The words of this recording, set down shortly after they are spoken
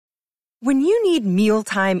When you need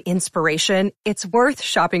mealtime inspiration, it's worth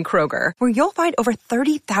shopping Kroger, where you'll find over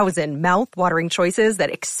 30,000 mouth-watering choices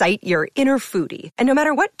that excite your inner foodie. And no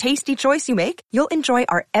matter what tasty choice you make, you'll enjoy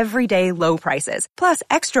our everyday low prices, plus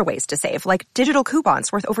extra ways to save, like digital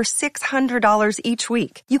coupons worth over $600 each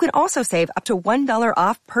week. You can also save up to $1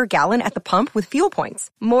 off per gallon at the pump with fuel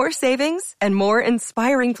points. More savings and more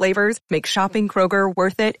inspiring flavors make shopping Kroger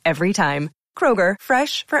worth it every time. Kroger,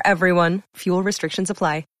 fresh for everyone. Fuel restrictions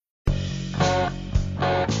apply.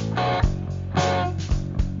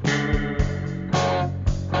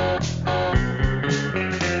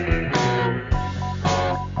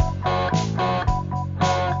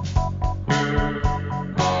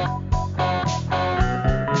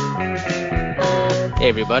 Hey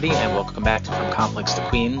everybody, and welcome back to From Complex to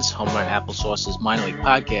Queens, Home Run Applesauce's minor league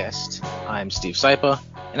podcast. I'm Steve Sypa,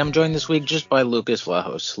 and I'm joined this week just by Lucas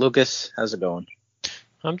Vlahos. Lucas, how's it going?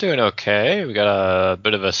 I'm doing okay. We got a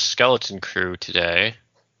bit of a skeleton crew today.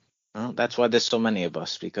 Well, that's why there's so many of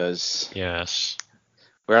us, because yes,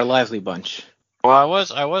 we're a lively bunch. Well,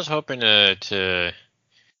 I was hoping to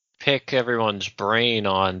pick everyone's brain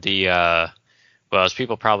on the well, as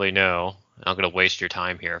people probably know, I'm going to waste your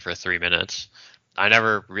time here for 3 minutes. I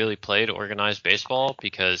never really played organized baseball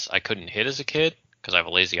because I couldn't hit as a kid because I have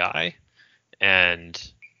a lazy eye, and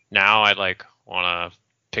now I want to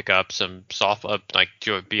pick up some softball,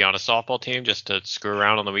 to be on a softball team just to screw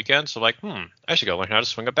around on the weekend. So I should go learn how to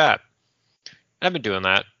swing a bat. And I've been doing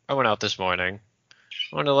that. I went out this morning.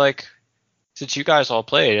 I want to since you guys all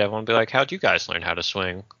played, I want to be like, how'd you guys learn how to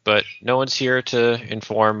swing? But no one's here to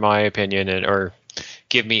inform my opinion or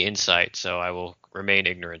give me insight, so I will remain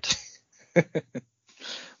ignorant.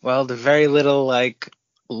 Well, the very little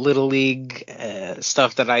little league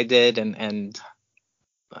stuff that I did, and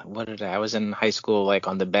what did I was in high school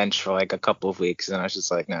on the bench for a couple of weeks, and I was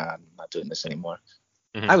just like, nah, I'm not doing this anymore.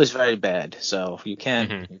 Mm-hmm. I was very bad, so you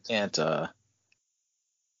can't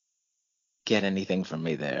get anything from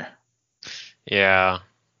me there. Yeah.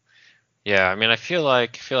 I mean, I feel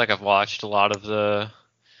like I've watched a lot of the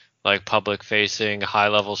public facing high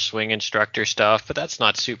level swing instructor stuff, but that's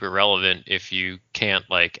not super relevant if you can't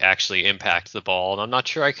actually impact the ball, and I'm not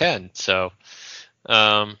sure I can. So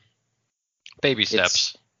baby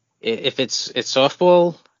steps. If it's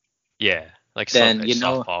softball, yeah, then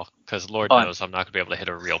softball, because Lord knows I'm not gonna be able to hit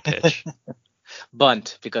a real pitch.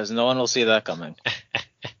 Bunt, because no one will see that coming.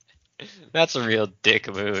 That's a real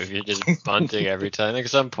dick move. You're just bunting every time.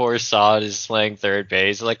 Some poor sod is playing third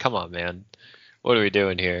base. Come on, man. What are we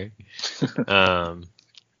doing here?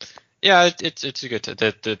 Yeah, it's a good.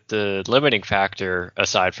 The limiting factor,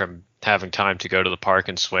 aside from having time to go to the park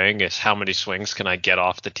and swing, is how many swings can I get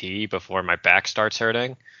off the tee before my back starts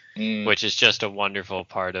hurting, which is just a wonderful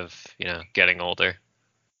part of getting older.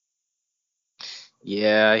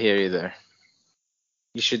 Yeah, I hear you there.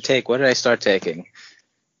 You should take. What did I start taking?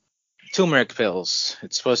 Turmeric pills.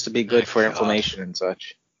 It's supposed to be good for inflammation and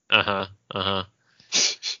such.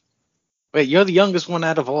 Wait, you're the youngest one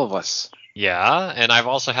out of all of us. Yeah, and I've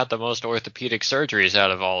also had the most orthopedic surgeries out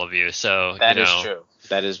of all of you, so that is true.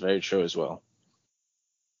 That is very true as well.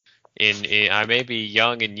 I may be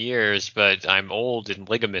young in years, but I'm old in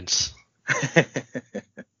ligaments.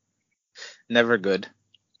 Never good.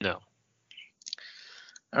 No.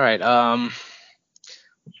 All right.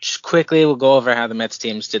 Just quickly, we'll go over how the Mets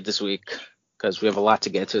teams did this week, because we have a lot to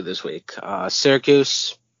get to this week.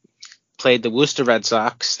 Syracuse played the Worcester Red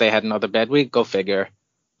Sox. They had another bad week. Go figure.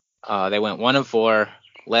 They went 1-4.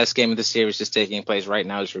 Last game of the series is taking place right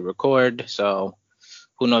now as we record. So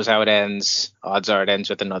who knows how it ends? Odds are it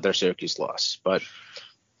ends with another Syracuse loss. But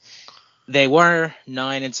they were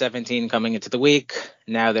 9-17 coming into the week.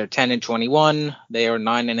 Now they're 10-21. They are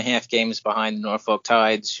 9.5 games behind the Norfolk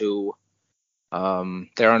Tides, who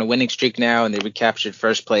they're on a winning streak now, and they recaptured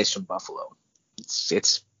first place from Buffalo.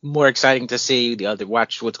 It's more exciting to see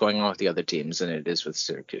watch what's going on with the other teams than it is with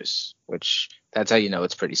Syracuse, which that's how you know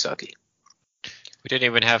it's pretty sucky. We didn't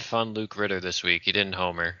even have fun Luke Ritter this week. He didn't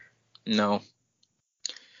homer. No.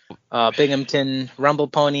 Binghamton Rumble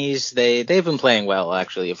Ponies, they've been playing well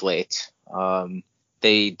actually of late.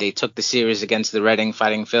 They took the series against the Reading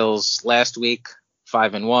Fighting Phils last week,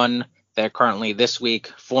 5-1. They're currently this week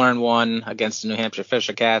 4-1 against the New Hampshire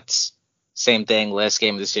Fisher Cats. Same thing. Last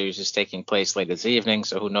game of the series is taking place late this evening,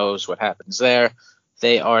 so who knows what happens there.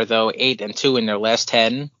 They are, though, 8-2 in their last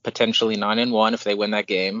 10, potentially 9-1 if they win that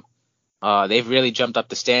game. They've really jumped up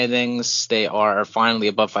the standings. They are finally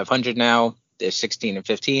above 500 now. They're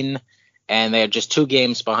 16-15, and they are just 2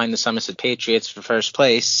 games behind the Somerset Patriots for first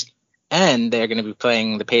place, and they're going to be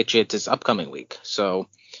playing the Patriots this upcoming week. So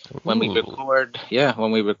when we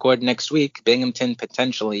Ooh. record next week, Binghamton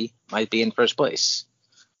potentially might be in first place.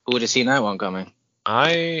 Who would have seen that one coming?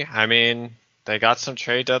 I mean, they got some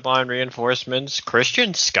trade deadline reinforcements.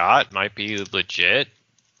 Christian Scott might be legit.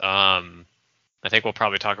 I think we'll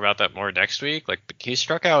probably talk about that more next week. Like, he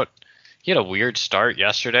had a weird start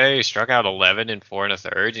yesterday. He struck out 11 in 4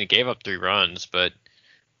 1/3, and he gave up 3 runs. But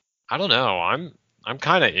I don't know. I'm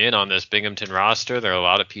kind of in on this Binghamton roster. There are a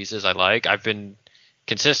lot of pieces I like. I've been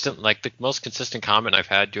consistent. Like, the most consistent comment I've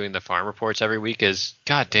had doing the farm reports every week is,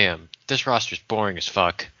 "God damn, this roster's boring as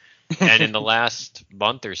fuck." And in the last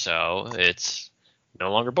month or so, it's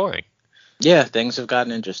no longer boring. Yeah, things have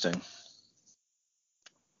gotten interesting.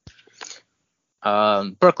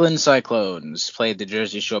 Brooklyn Cyclones played the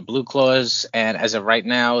Jersey Shore Blue Claws, and as of right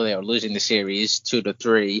now, they are losing the series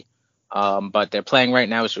 2-3. But they're playing right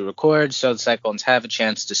now as we record, so the Cyclones have a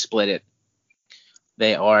chance to split it.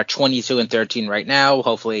 They are 22-13 right now.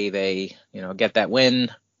 Hopefully, they get that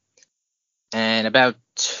win. And about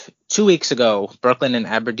 2 weeks ago, Brooklyn and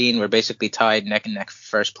Aberdeen were basically tied neck and neck for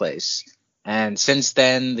first place. And since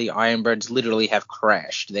then, the Ironbirds literally have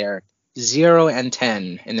crashed. They're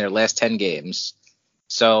 0-10 in their last 10 games.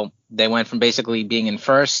 So they went from basically being in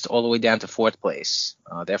first all the way down to fourth place.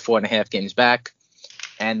 They're 4.5 games back.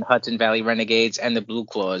 And Hudson Valley Renegades and the Blue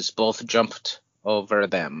Claws both jumped over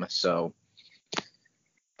them. So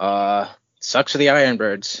sucks for the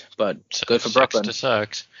Ironbirds, but good for Brooklyn.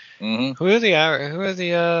 Sucks. Mm-hmm. Who are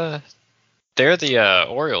the they're the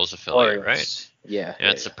Orioles affiliate, right? Yeah.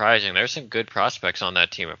 It's surprising. There's some good prospects on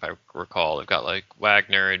that team, if I recall. They've got like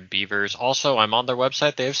Wagner and Beavers. Also, I'm on their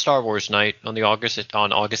website. They have Star Wars night on August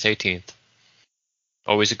 18th.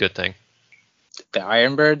 Always a good thing. The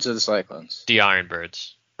Ironbirds or the Cyclones? The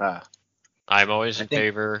Ironbirds. I'm always in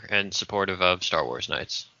favor and supportive of Star Wars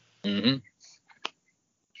nights. Mm-hmm.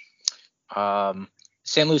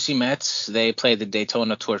 St. Lucie Mets, they play the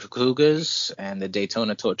Daytona Tortugas, and the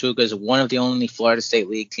Daytona Tortugas are one of the only Florida State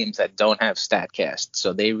League teams that don't have StatCast,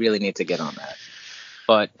 so they really need to get on that.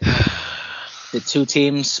 But the two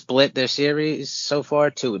teams split their series so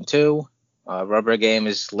far, 2-2. Rubber game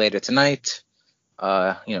is later tonight.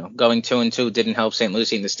 Going 2-2 didn't help St.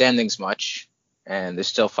 Lucie in the standings much, and they're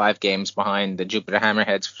still 5 games behind the Jupiter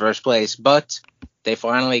Hammerheads for first place, but they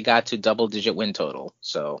finally got to double-digit win total,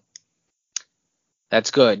 so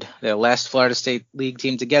that's good. They're the last Florida State League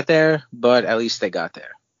team to get there, but at least they got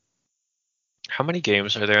there. How many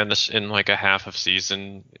games are there in like a half of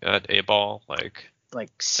season at A-ball? Like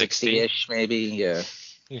 60-ish, maybe. Yeah.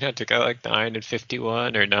 You had to go like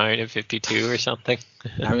 9-51 or 9-52 or something.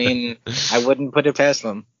 I mean, I wouldn't put it past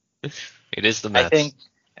them. It is the Mets. I think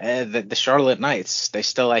the Charlotte Knights, they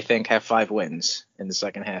still, I think, have 5 wins in the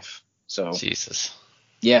second half. So Jesus.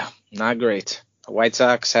 Yeah, not great. The White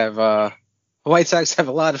Sox have a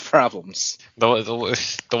lot of problems. The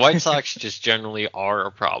White Sox just generally are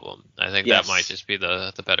a problem. I think Yes. that might just be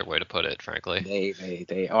the better way to put it, frankly.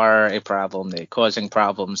 They are a problem. They're causing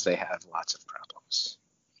problems. They have lots of problems.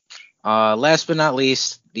 Last but not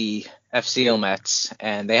least, the FCO Mets,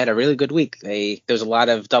 and they had a really good week. There was a lot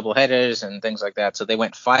of doubleheaders and things like that, so they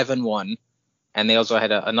went 5-1, and they also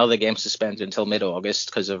had another game suspended until mid-August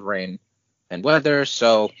because of rain and weather.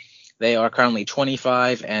 So they are currently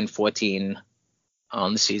 25-14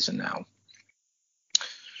 on the season now.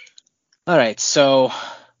 All right, so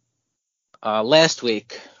last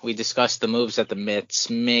week we discussed the moves that the Mets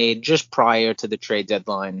made just prior to the trade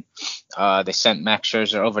deadline. They sent Max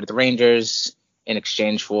Scherzer over to the Rangers in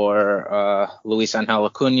exchange for Luis Angel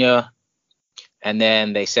Acuna, and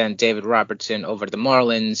then they sent David Robertson over to the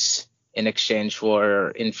Marlins in exchange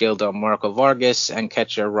for infielder Marco Vargas and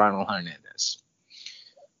catcher Ronald Hernandez.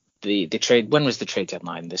 The trade. When was the trade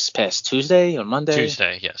deadline? This past Tuesday or Monday?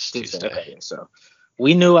 Tuesday, yes. Tuesday. Okay, so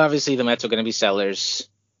we knew obviously the Mets were going to be sellers.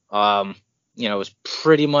 It was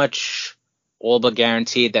pretty much all but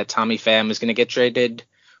guaranteed that Tommy Pham was going to get traded.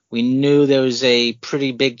 We knew there was a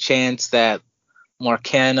pretty big chance that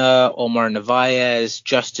Marcana, Omar Narvaez,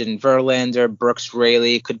 Justin Verlander, Brooks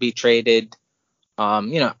Raley could be traded.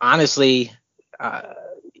 Honestly,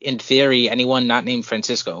 in theory, anyone not named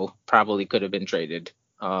Francisco probably could have been traded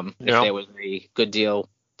if there was a good deal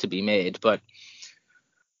to be made. But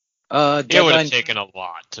it would have taken a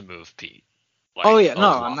lot to move Pete.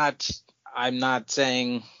 I'm not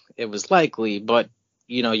saying it was likely, but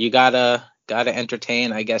you gotta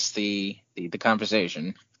entertain, I guess, the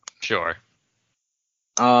conversation. Sure.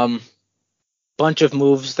 Bunch of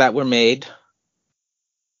moves that were made.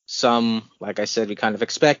 Some, like I said, we kind of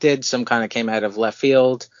expected. Some kind of came out of left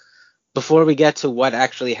field. Before we get to what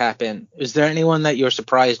actually happened, is there anyone that you're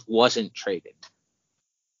surprised wasn't traded?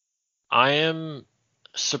 I am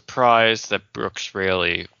surprised that Brooks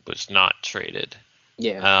Raley was not traded.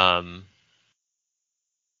 Yeah.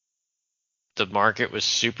 The market was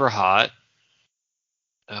super hot.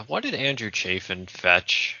 What did Andrew Chafin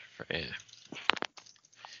fetch?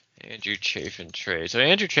 Andrew Chafin trade. So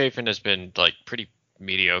Andrew Chafin has been like pretty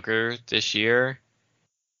mediocre this year.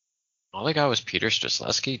 All they got was Peter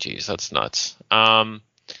Strzelecki. Jeez, that's nuts.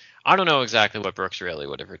 I don't know exactly what Brooks Raley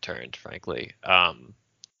would have returned, frankly.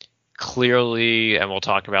 Clearly, and we'll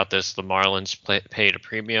talk about this, the Marlins paid a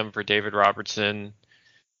premium for David Robertson.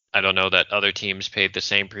 I don't know that other teams paid the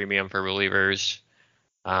same premium for relievers.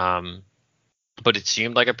 But it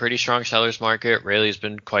seemed like a pretty strong seller's market. Raley's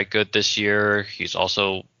been quite good this year. He's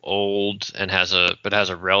also old and has a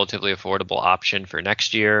relatively affordable option for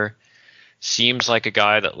next year. Seems like a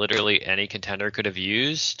guy that literally any contender could have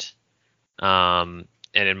used. And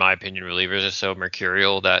in my opinion, relievers are so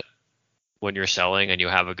mercurial that when you're selling and you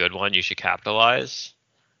have a good one, you should capitalize.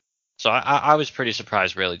 So I was pretty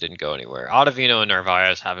surprised Raley didn't go anywhere. Ottavino and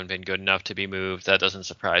Narvaez haven't been good enough to be moved. That doesn't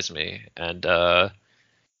surprise me. And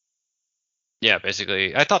yeah,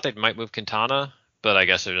 basically, I thought they might move Quintana, but I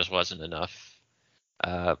guess there just wasn't enough.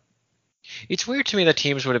 It's weird to me that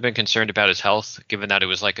teams would have been concerned about his health, given that it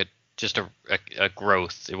was like just a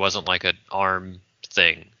growth. It wasn't like an arm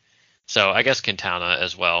thing. So I guess Quintana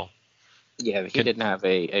as well. Yeah, he didn't have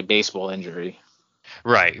a baseball injury.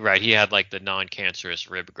 Right. He had like the non-cancerous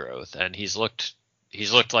rib growth, and he's looked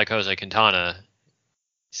like Jose Quintana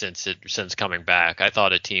since coming back. I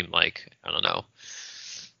thought a team like, I don't know,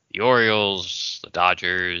 the Orioles, the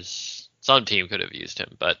Dodgers, some team could have used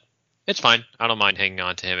him, but it's fine. I don't mind hanging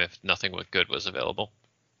on to him if nothing good was available.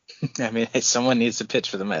 I mean, someone needs to pitch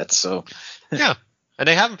for the Mets, so yeah, and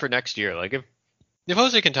they have him for next year. Like if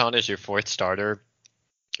Jose Quintana is your fourth starter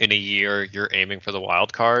in a year, you're aiming for the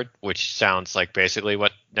wild card, which sounds like basically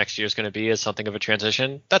what next year is going to be, as something of a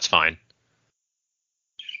transition. That's fine.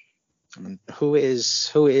 I mean, who is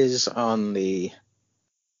on the?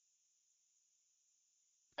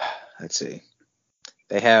 Let's see.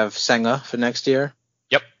 They have Senga for next year.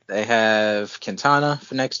 Yep. They have Quintana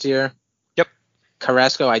for next year. Yep.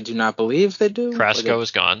 Carrasco, I do not believe they do. Carrasco is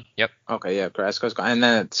gone. Yep. Okay, yeah, Carrasco's gone, and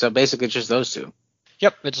then so basically just those two.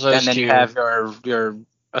 Yep, it's those two. And then you have your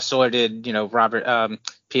assorted, Robert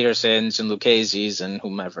Petersons and Lucchese's and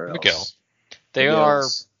whomever else. Go. They are.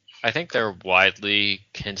 I think they're widely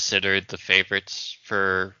considered the favorites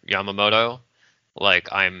for Yamamoto. Like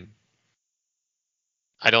I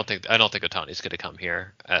don't think Ohtani's going to come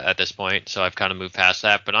here at this point, so I've kind of moved past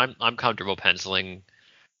that. But I'm comfortable penciling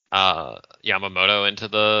Yamamoto into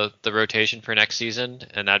the rotation for next season,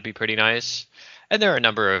 and that'd be pretty nice. And there are a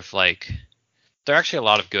number of there are actually a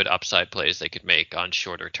lot of good upside plays they could make on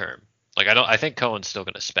shorter term. I think Cohen's still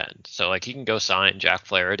going to spend, so he can go sign Jack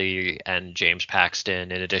Flaherty and James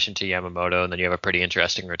Paxton in addition to Yamamoto, and then you have a pretty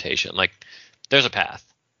interesting rotation. There's a path.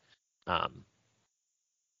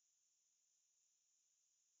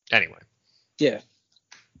 Anyway. Yeah.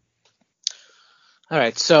 All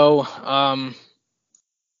right. So,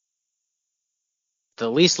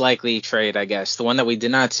 the least likely trade, I guess, the one that we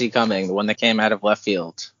did not see coming, the one that came out of left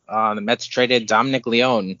field. The Mets traded Dominic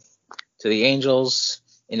Leone to the Angels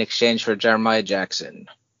in exchange for Jeremiah Jackson.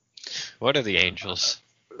 What are the Angels?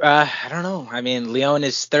 I don't know. I mean, Leone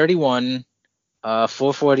is 31,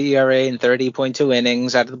 4.40 ERA and 30.2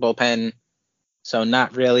 innings out of the bullpen. So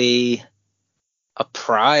not really a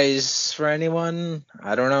prize for anyone.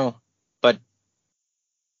 I don't know. But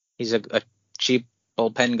he's a cheap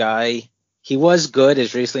bullpen guy. He was good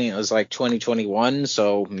as recently as 2021,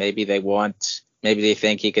 so maybe they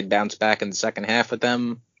think he could bounce back in the second half with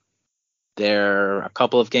them. They're a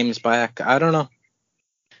couple of games back. I don't know.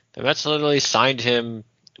 The Mets literally signed him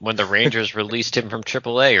when the Rangers released him from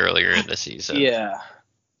AAA earlier in the season. Yeah.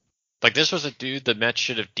 This was a dude the Mets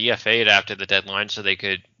should have DFA'd after the deadline so they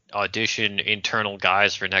could audition internal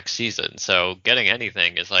guys for next season. So getting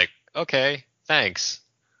anything is okay, thanks.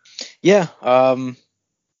 Yeah.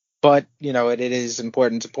 But, it is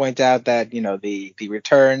important to point out that, the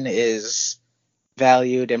return is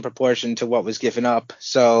valued in proportion to what was given up.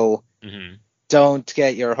 So don't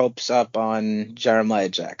get your hopes up on Jeremiah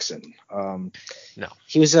Jackson. No.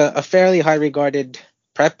 He was a fairly high regarded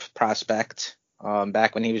prep prospect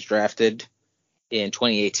back when he was drafted in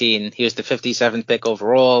 2018. He was the 57th pick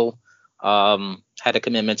overall, had a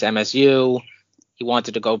commitment to MSU. He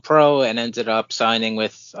wanted to go pro and ended up signing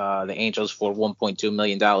with the Angels for $1.2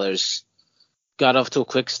 million. Got off to a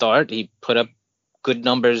quick start. He put up good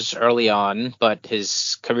numbers early on, but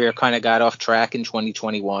his career kind of got off track in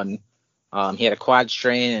 2021. He had a quad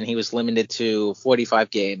strain and he was limited to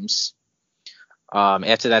 45 games.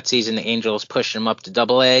 After that season, the Angels pushed him up to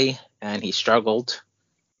Double-A, and he struggled.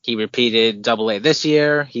 He repeated Double-A this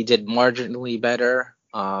year. He did marginally better,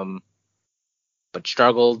 but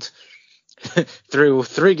struggled. Through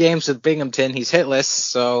 3 games with Binghamton, he's hitless,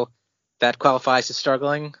 so that qualifies as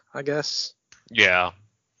struggling, I guess. Yeah.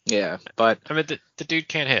 Yeah, but I mean, the dude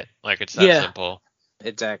can't hit. Like, it's that simple.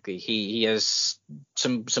 Exactly. He has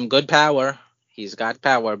some good power. He's got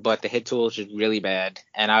power, but the hit tool is really bad.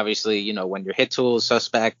 And obviously, you know, when your hit tool is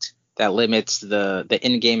suspect, that limits the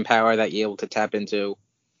in-game power that you're able to tap into.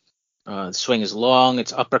 The swing is long.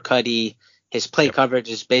 It's uppercutty. His play coverage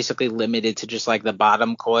is basically limited to just like the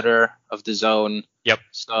bottom quarter of the zone. Yep.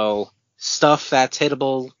 So stuff that's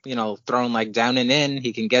hittable, you know, thrown like down and in,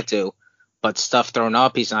 he can get to. But stuff thrown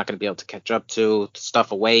up, he's not going to be able to catch up to.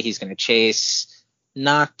 Stuff away, he's going to chase.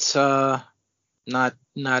 Not optimal.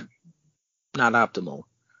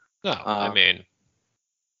 No, I mean.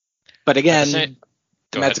 But again,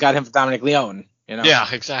 the Mets got him for Dominic Leone. You know. Yeah,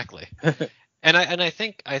 exactly. and I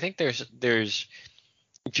think there's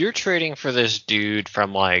if you're trading for this dude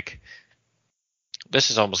from like,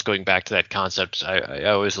 this is almost going back to that concept I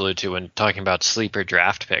always allude to when talking about sleeper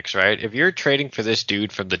draft picks, right? If you're trading for this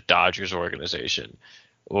dude from the Dodgers organization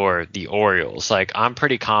or the Orioles, like, I'm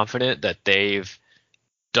pretty confident that they've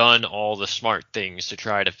done all the smart things to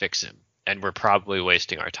try to fix him, and we're probably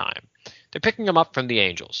wasting our time. They're picking him up from the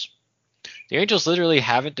Angels. The Angels literally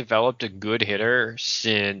haven't developed a good hitter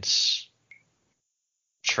since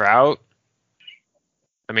Trout.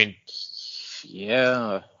 I mean,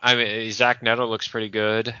 yeah. I mean, Zach Neto looks pretty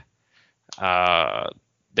good.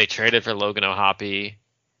 They traded for Logan O'Hoppe.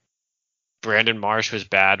 Brandon Marsh was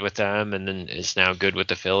bad with them and then is now good with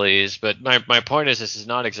the Phillies. But my point is, this is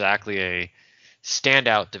not exactly a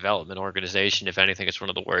standout development organization. If anything, it's one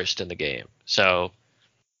of the worst in the game. So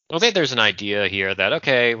I think there's an idea here that,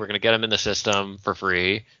 okay, we're going to get him in the system for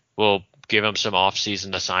free. We'll give him some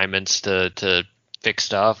off-season assignments to fix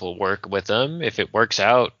stuff. We'll work with them. If it works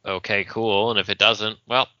out, okay, cool. And if it doesn't,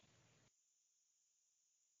 well.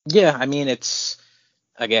 Yeah, I mean, it's,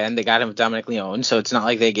 again, they got him with Dominic Leone, so it's not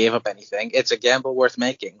like they gave up anything. It's a gamble worth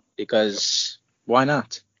making because why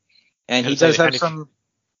not? And he does have some.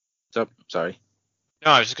 So, sorry.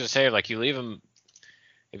 No, I was just going to say, like, if you leave him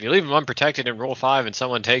unprotected in Rule 5 and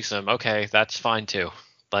someone takes him, okay, that's fine too.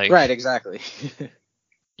 Like, right, exactly.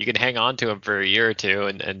 You can hang on to him for a year or two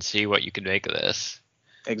and see what you can make of this.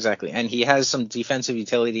 Exactly. And he has some defensive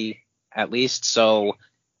utility at least. So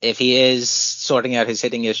if he is sorting out his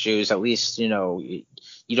hitting issues, at least, you know, you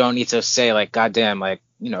don't need to say like, God damn, like,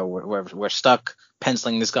 you know, we're stuck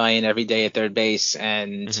penciling this guy in every day at third base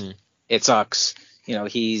and it sucks. You know,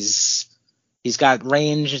 he's got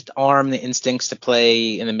range, arm, the instincts to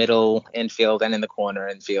play in the middle infield and in the corner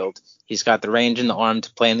infield. He's got the range and the arm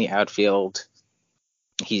to play in the outfield.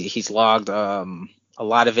 He's logged a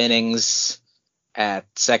lot of innings at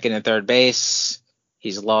second and third base.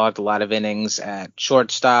 He's logged a lot of innings at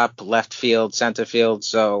shortstop, left field, center field.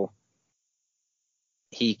 So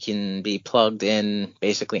he can be plugged in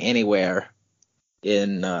basically anywhere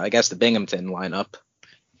in, I guess, the Binghamton lineup.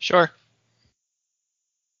 Sure.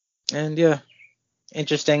 And yeah,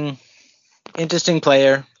 interesting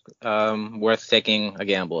player, worth taking a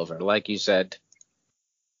gamble over. Like you said,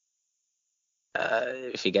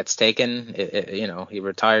 if he gets taken, you know, he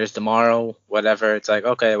retires tomorrow, whatever. It's like,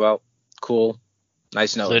 okay, well, cool,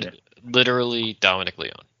 nice note. Literally Dominic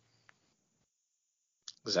Leone.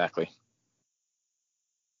 Exactly.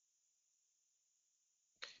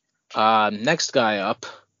 Next guy up,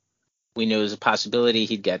 we knew was a possibility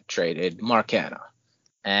he'd get traded, Mark Hanna.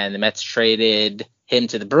 And the Mets traded him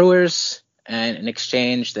to the Brewers, and in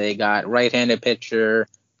exchange, they got right-handed pitcher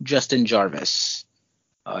Justin Jarvis.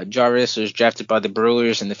 Jarvis was drafted by the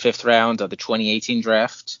Brewers in the 5th round of the 2018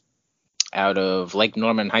 draft out of Lake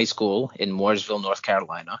Norman High School in Mooresville, North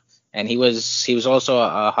Carolina. And he was also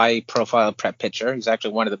a high-profile prep pitcher. He's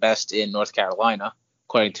actually one of the best in North Carolina,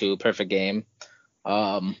 according to Perfect Game.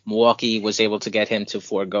 Milwaukee was able to get him to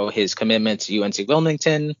forego his commitment to UNC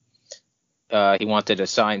Wilmington. He wanted to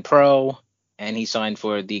sign pro, and he signed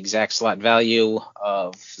for the exact slot value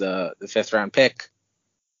of the 5th round pick,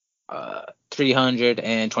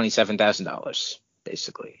 $327,000,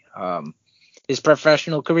 basically. His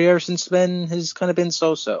professional career since then has kind of been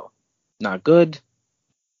so-so. Not good,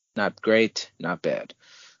 not great, not bad.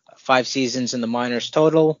 5 seasons in the minors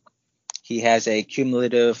total. He has a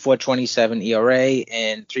cumulative 4.27 ERA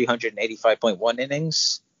and 385.1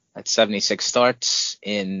 innings. That's 76 starts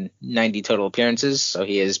in 90 total appearances, so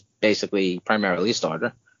he is basically primarily a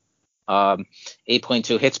starter.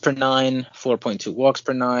 8.2 hits per 9, 4.2 walks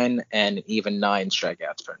per 9, and even 9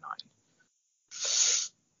 strikeouts per 9.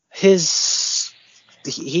 He's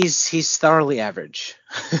thoroughly average.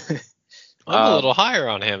 I'm a little higher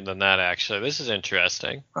on him than that, actually. This is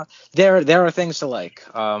interesting. There are things to like.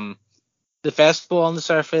 The fastball on the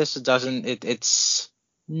surface, it's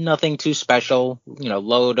nothing too special.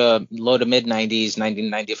 Low to mid 90s,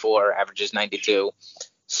 1994, averages 92.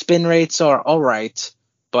 Spin rates are all right,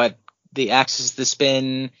 but the axis of the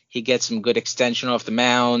spin, he gets some good extension off the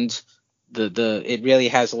mound. It really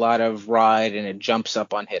has a lot of ride, and it jumps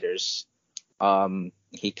up on hitters.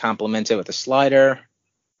 He complements it with a slider,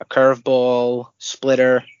 a curveball,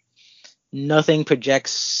 splitter. Nothing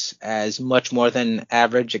projects as much more than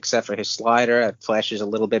average except for his slider. It flashes a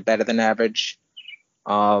little bit better than average.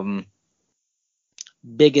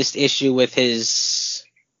 Biggest issue with his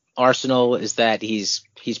arsenal is that he's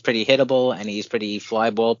pretty hittable and he's pretty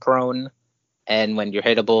fly ball prone. And when you're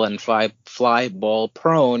hittable and fly ball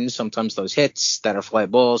prone, sometimes those hits that are fly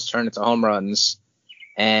balls turn into home runs.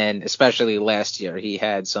 And especially last year, he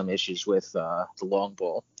had some issues with the long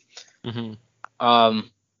ball. Mm-hmm.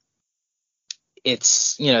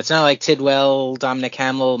 It's not like Tidwell, Dominic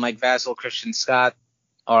Hamill, Mike Vasil, Christian Scott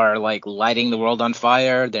are like lighting the world on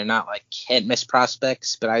fire. They're not like can't miss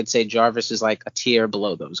prospects, but I'd say Jarvis is like a tier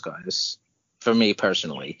below those guys for me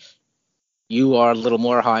personally. You are a little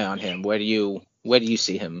more high on him. Where do you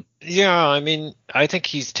see him? Yeah, I mean, I think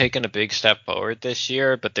he's taken a big step forward this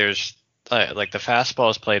year, but there's like the fastball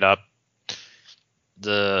is played up.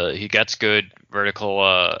 He gets good vertical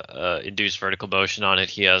induced vertical motion on it.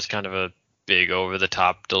 He has kind of a big over the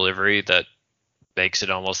top delivery that makes it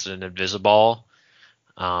almost an invisible.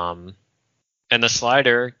 And the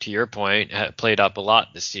slider, to your point, played up a lot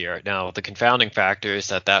this year. Now, the confounding factor is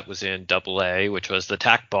that was in Double-A, which was the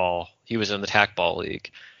tack ball. He was in the tack ball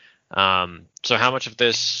league. So how much of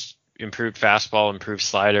this improved fastball, improved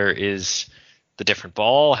slider is the different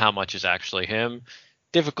ball? How much is actually him?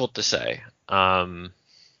 Difficult to say. But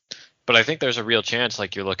I think there's a real chance,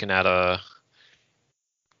 like you're looking at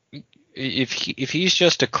if he's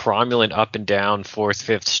just a cromulent up and down fourth,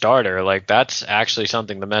 fifth starter, like that's actually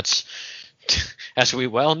something the Mets, as we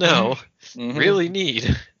well know, really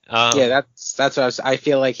need. That's what I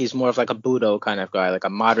feel like he's more of like a Budo kind of guy, like a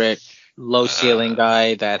moderate, low ceiling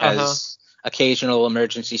guy that has occasional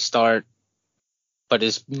emergency start, but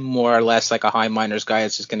is more or less like a high minors guy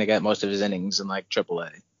that's just going to get most of his innings in like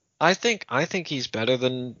AAA. I think he's better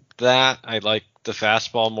than that. I like the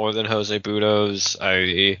fastball more than Jose Budo's.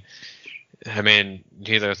 I mean,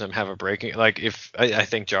 neither of them have a breaking. Like, I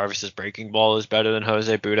think Jarvis's breaking ball is better than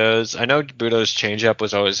Jose Budo's. I know Budo's changeup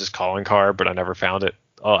was always his calling card, but I never found it.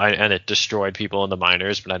 And it destroyed people in the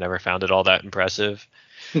minors, but I never found it all that impressive.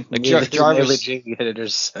 Like Jarvis,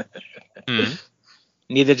 hitters.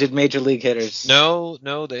 Neither did major league hitters.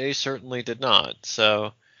 No, they certainly did not.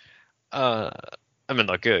 So, I mean,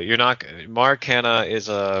 look, you're not. Mark Hanna is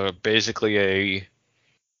basically a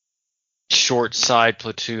short side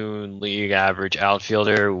platoon league average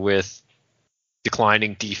outfielder with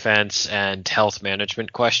declining defense and health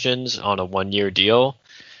management questions on a 1-year deal.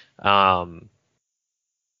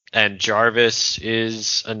 And Jarvis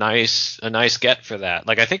is a nice get for that.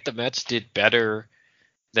 Like, I think the Mets did better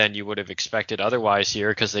than you would have expected otherwise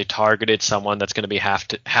here because they targeted someone that's going to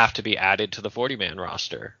have to be added to the 40-man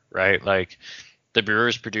roster, right? Like, the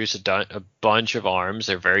Brewers produce a bunch of arms.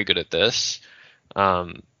 They're very good at this.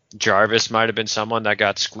 Jarvis might have been someone that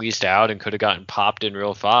got squeezed out and could have gotten popped in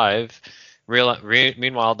Rule 5.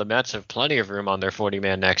 Meanwhile, the Mets have plenty of room on their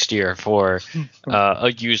 40-man next year for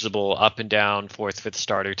a usable up and down fourth, fifth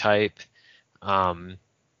starter type. So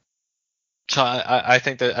I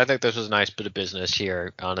think this was a nice bit of business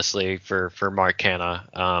here, honestly, for Mark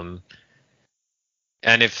Hanna.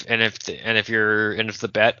 And if the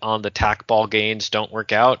bet on the tack ball gains don't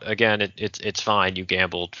work out, again, it's fine. You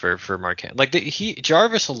gambled for Mark Hanna. Like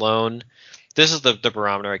Jarvis alone, this is the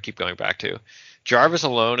barometer I keep going back to. Jarvis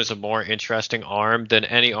alone is a more interesting arm than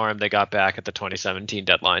any arm they got back at the 2017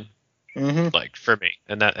 deadline. Like for me,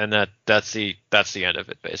 and that's the end of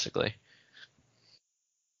it basically.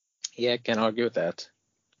 Yeah, can't argue with that.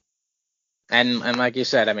 And like you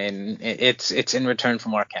said, I mean, it's in return for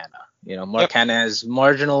Mark Hanna. Mark Hanna has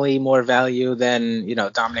marginally more value than,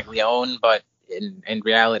 Dominic Leone, but in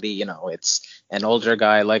reality, it's an older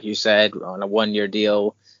guy, like you said, on a 1-year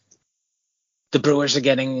deal. The Brewers are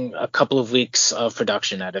getting a couple of weeks of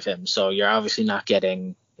production out of him, so you're obviously not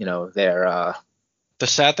getting, their. The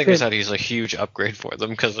sad thing is that he's a huge upgrade for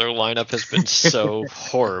them because their lineup has been so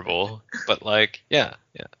horrible. But yeah,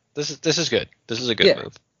 this is good. This is a good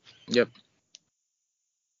move. Yep.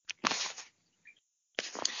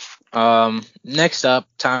 Next up,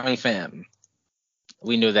 Tommy Pham.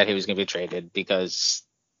 we knew that he was going to be traded because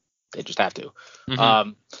they just have to.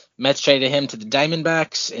 Mhm. Mets traded him to the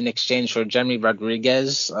Diamondbacks in exchange for Jeremy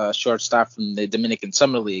Rodriguez, shortstop from the Dominican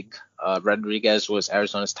Summer League. Rodriguez was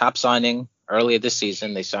Arizona's top signing earlier this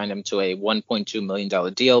season. They signed him to a $1.2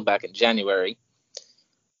 million deal back in January.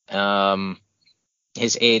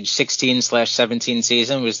 His age 16/17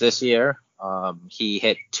 season was this year. He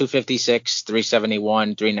hit 256,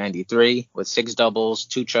 371, 393 with 6 doubles,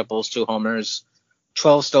 2 triples, 2 homers,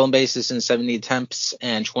 12 stolen bases in 70 attempts,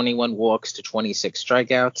 and 21 walks to 26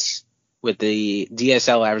 strikeouts with the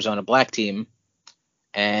DSL Arizona Black team.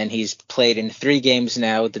 And he's played in 3 games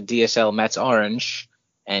now with the DSL Mets Orange,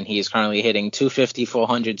 and he is currently hitting 250,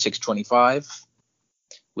 400, 625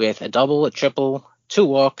 with a double, a triple, 2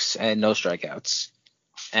 walks, and no strikeouts.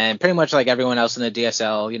 And pretty much like everyone else in the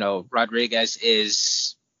DSL, Rodriguez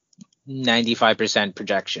is 95%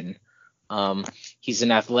 projection. He's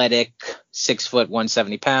an athletic 6 foot,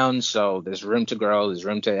 170 pounds, so there's room to grow, there's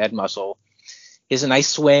room to add muscle. He has a nice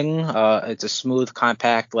swing. It's a smooth,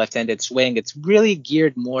 compact, left-handed swing. It's really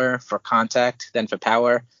geared more for contact than for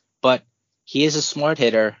power, but he is a smart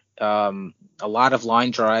hitter. A lot of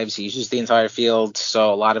line drives. He uses the entire field,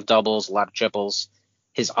 so a lot of doubles, a lot of triples.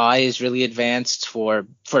 His eye is really advanced for a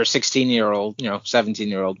 16-year-old,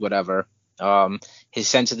 17-year-old, whatever. His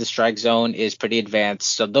sense of the strike zone is pretty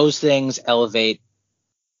advanced. So those things elevate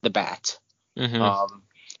the bat. Mhm.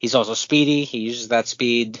 He's also speedy. He uses that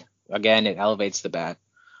speed. Again, it elevates the bat.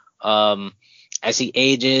 As he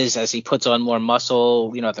ages, as he puts on more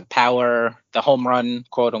muscle, the power, the home run,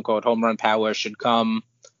 quote unquote, home run power should come,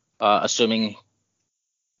 assuming,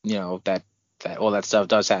 that all that stuff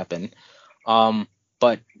does happen.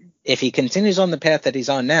 But if he continues on the path that he's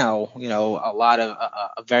on now,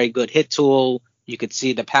 a very good hit tool. You could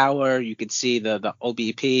see the power, you could see the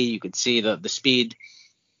OBP, you could see the speed.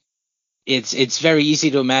 It's very easy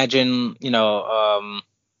to imagine,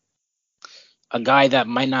 a guy that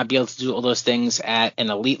might not be able to do all those things at an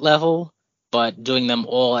elite level, but doing them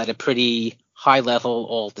all at a pretty high level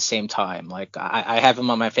all at the same time. Like I have him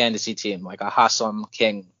on my fantasy team, like a Ha-Seong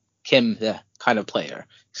Kim kind of player.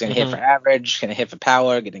 He's going to hit for average, going to hit for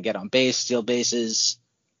power, going to get on base, steal bases.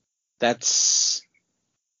 That's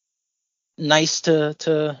nice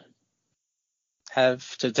to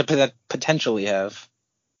have, to potentially have.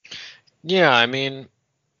 Yeah, I mean,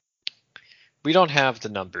 we don't have the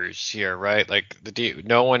numbers here, right? Like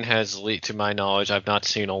no one has leaked, to my knowledge. I've not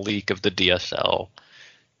seen a leak of the DSL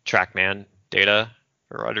TrackMan data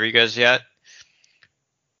for Rodriguez yet.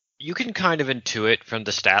 You can kind of intuit from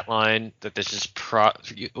the stat line that this is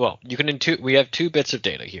you can intuit. We have 2 bits of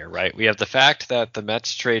data here, right? We have the fact that the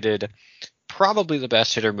Mets traded probably the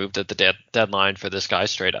best hitter moved at the deadline for this guy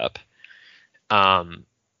straight up.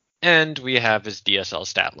 And we have his DSL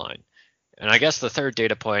stat line. And I guess the third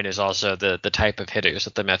data point is also the type of hitters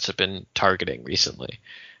that the Mets have been targeting recently.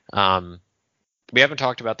 We haven't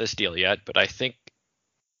talked about this deal yet, but I think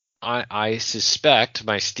I suspect,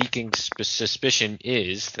 my sneaking suspicion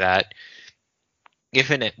is that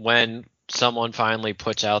if and when someone finally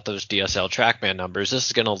puts out those DSL TrackMan numbers, this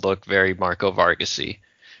is going to look very Marco Vargas-y.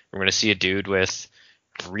 We're going to see a dude with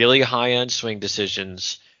really high-end swing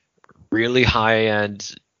decisions, really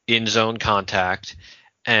high-end in-zone contact,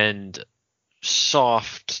 and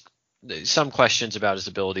some questions about his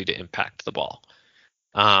ability to impact the ball.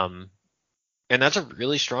 And that's a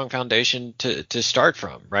really strong foundation to start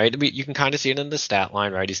from, right? I mean, you can kind of see it in the stat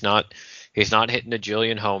line, right? He's not hitting a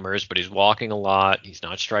jillion homers, but he's walking a lot. He's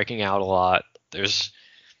not striking out a lot.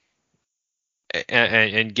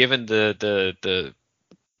 And given the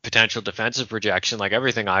potential defensive projection, like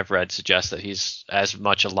everything I've read suggests that he's as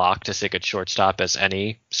much a lock to stick at shortstop as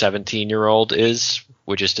any 17-year-old is,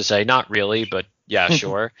 which is to say, not really, but yeah,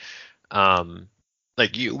 sure.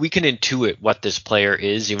 We can intuit what this player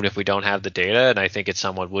is, even if we don't have the data, and I think it's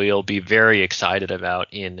someone we'll be very excited about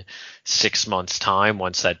in 6 months' time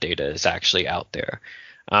once that data is actually out there.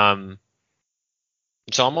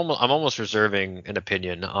 So I'm almost reserving an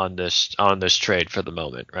opinion on this trade for the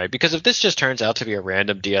moment, right? Because if this just turns out to be a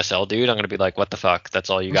random DSL dude, I'm gonna be like, what the fuck? That's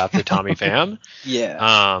all you got for Tommy Pham?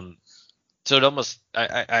 Yeah. So it almost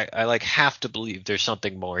I like have to believe there's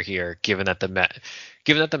something more here, given that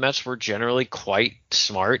the Mets were generally quite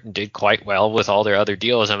smart and did quite well with all their other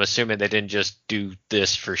deals. I'm assuming they didn't just do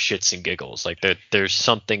this for shits and giggles. Like there's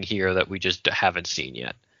something here that we just haven't seen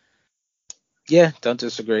yet. Yeah, don't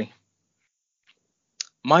disagree.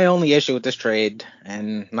 My only issue with this trade,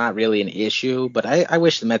 and not really an issue, but I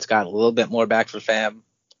wish the Mets got a little bit more back for Pham.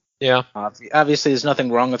 Yeah. Obviously, there's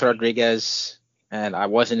nothing wrong with Rodriguez, and I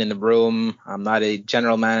wasn't in the room. I'm not a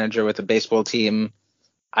general manager with a baseball team.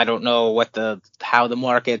 I don't know how the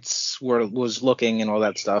markets was looking and all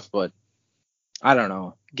that stuff, but I don't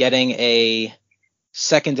know. Getting a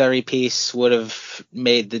secondary piece would have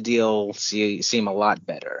made the deal seem a lot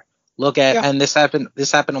better. And this happened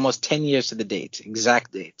almost 10 years to the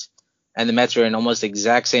exact date. And the Mets are in almost the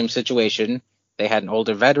exact same situation. They had an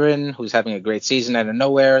older veteran who's having a great season out of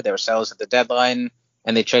nowhere. They were sellers at the deadline,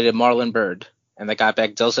 and they traded Marlon Byrd. And they got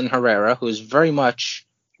back Dilson Herrera, who is very much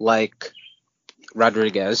like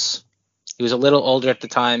Rodriguez. He was a little older at the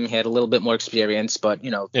time. He had a little bit more experience, but,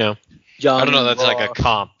 young. I don't know that's raw. Like a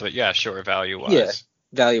comp, but yeah, sure, value-wise. Yeah,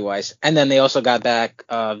 value-wise. And then they also got back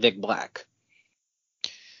Vic Black.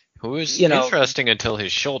 Who was interesting until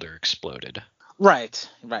his shoulder exploded. Right.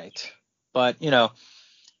 But,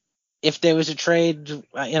 if there was a trade,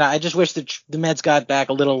 I just wish the Mets got back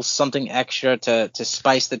a little something extra to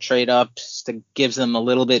spice the trade up, to gives them a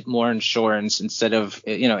little bit more insurance instead of,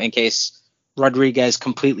 in case Rodriguez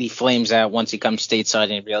completely flames out once he comes stateside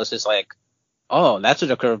and he realizes, like, oh, that's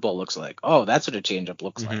what a curveball looks like. Oh, that's what a changeup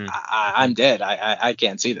looks like. I'm dead. I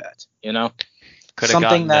can't see that, Could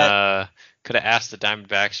have asked the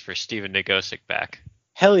Diamondbacks for Steven Nagosic back.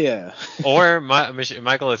 Hell yeah. Or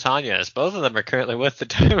Michael Itanez. Both of them are currently with the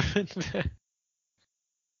Diamondbacks.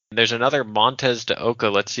 There's another Montez de Oca.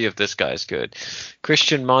 Let's see if this guy's good.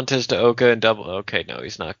 Christian Montez de Oca and double. Okay, no,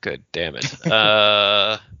 he's not good. Damn it.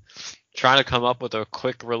 Trying to come up with a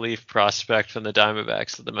quick relief prospect from the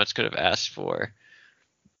Diamondbacks that the Mets could have asked for.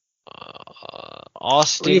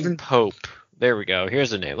 Austin Pope. There we go.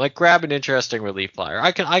 Here's a name. Like, grab an interesting relief flyer.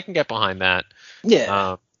 I can get behind that.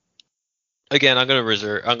 Yeah. Again, I'm gonna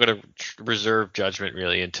reserve judgment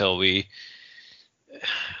really until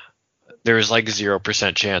there is like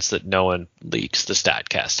 0% chance that no one leaks the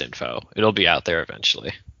StatCast info. It'll be out there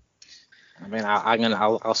eventually. I mean,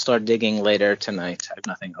 I'll start digging later tonight. I have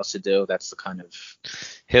nothing else to do. That's the kind of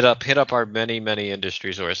hit up our many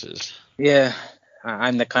industry sources. Yeah,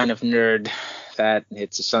 I'm the kind of nerd that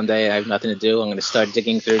it's a Sunday. I have nothing to do. I'm going to start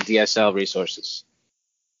digging through DSL resources.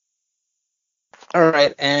 All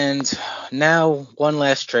right, and now one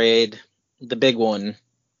last trade, the big one.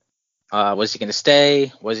 Was he going to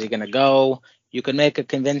stay? Was he going to go? You could make a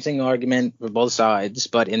convincing argument for both sides,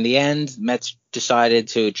 but in the end, Mets decided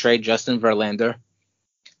to trade Justin Verlander,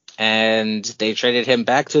 and they traded him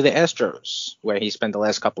back to the Astros, where he spent the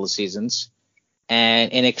last couple of seasons.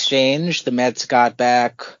 And in exchange, the Mets got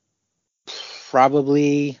back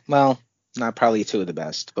not probably two of the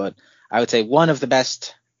best, but I would say one of the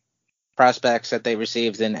best prospects that they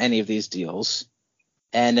received in any of these deals,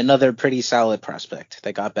 and another pretty solid prospect.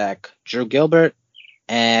 They got back Drew Gilbert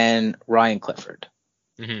and Ryan Clifford.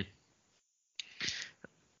 Mm-hmm.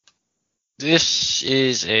 This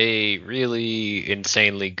is a really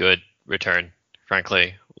insanely good return,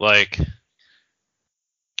 frankly. Like,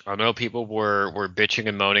 I know people were bitching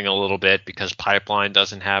and moaning a little bit because Pipeline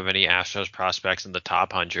doesn't have any Astros prospects in the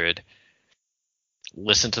top 100.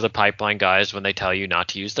 Listen to the Pipeline guys when they tell you not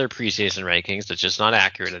to use their preseason rankings. That's just not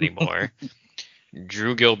accurate anymore.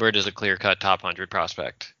 Drew Gilbert is a clear-cut top 100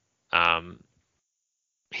 prospect.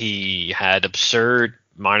 He had absurd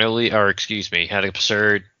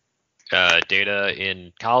data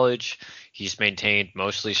in college. He's maintained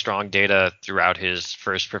mostly strong data throughout his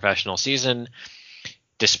first professional season.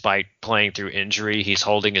 Despite playing through injury, he's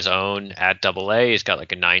holding his own at AA. He's got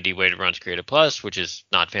like a 90 weighted runs created plus, which is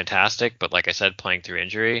not fantastic, but like I said, playing through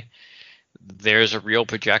injury. There's a real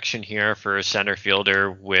projection here for a center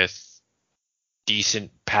fielder with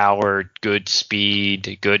decent power, good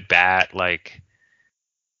speed, good bat. Like,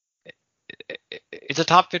 it's a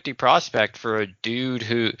top 50 prospect for a dude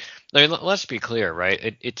who, I mean, let's be clear,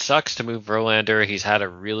 right? It sucks to move Verlander. He's had a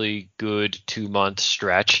really good 2-month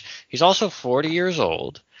stretch. He's also 40 years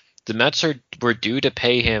old. The Mets were due to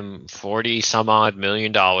pay him $40-some-odd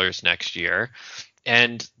million next year.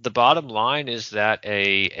 And the bottom line is that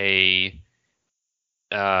a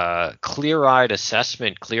clear-eyed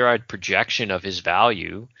assessment, clear-eyed projection of his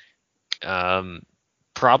value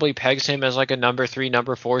probably pegs him as like a number 3,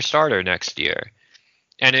 number 4 starter next year.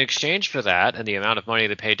 And in exchange for that and the amount of money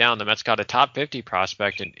they paid down, the Mets got a top 50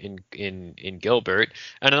 prospect in Gilbert,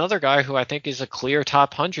 and another guy who I think is a clear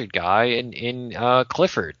top 100 guy in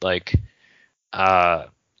Clifford. Like,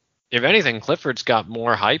 if anything, Clifford's got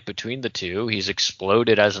more hype between the two. He's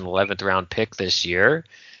exploded as an 11th round pick this year,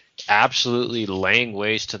 absolutely laying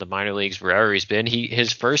waste to the minor leagues wherever he's been.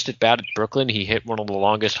 His first at bat at Brooklyn, he hit one of the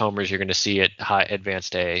longest homers you're going to see at high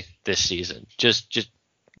advanced A this season. Just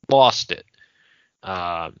lost it.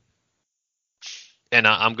 And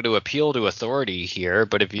I'm going to appeal to authority here,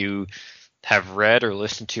 but if you have read or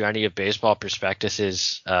listened to any of Baseball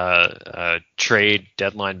Prospectus's trade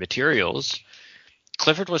deadline materials,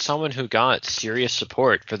 Clifford was someone who got serious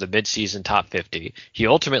support for the midseason top 50. He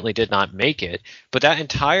ultimately did not make it, but that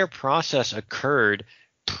entire process occurred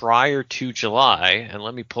prior to July. And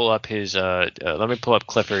let me pull up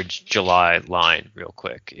Clifford's July line real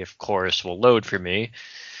quick, if Chorus will load for me,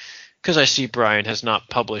 because I see Brian has not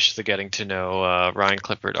published the Getting to Know Ryan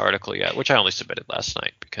Clifford article yet, which I only submitted last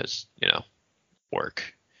night because,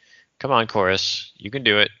 work. Come on, Chorus, you can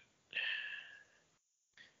do it.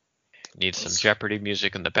 Need some Jeopardy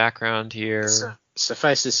music in the background here.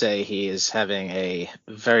 Suffice to say, he is having a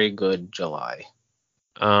very good July.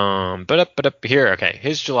 But up here, okay.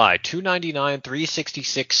 His July, 299,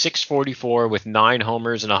 366, 644 with 9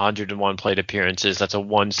 homers and 101 plate appearances. That's a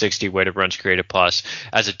 160 weighted runs created plus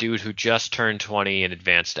as a dude who just turned 20 in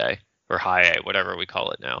advanced A or high A, whatever we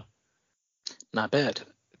call it now. Not bad.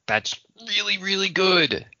 That's really, really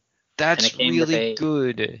good. That's really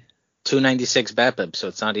good. 296 BABIP, so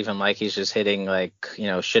it's not even like he's just hitting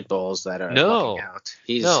shit balls that are looking out.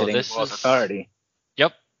 He's hitting balls with authority.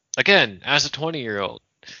 Yep. Again, as a 20-year-old,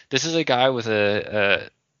 this is a guy with if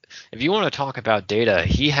you want to talk about data,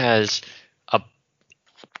 he has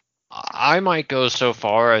I might go so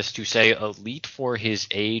far as to say elite for his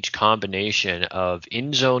age combination of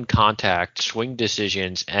in-zone contact, swing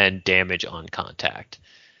decisions, and damage on contact.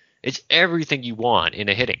 It's everything you want in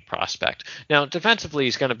a hitting prospect. Now, defensively,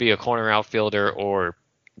 he's going to be a corner outfielder or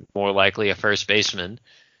more likely a first baseman.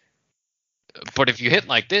 But if you hit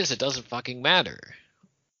like this, it doesn't fucking matter.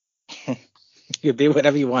 You can be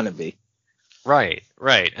whatever you want to be. Right.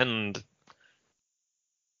 And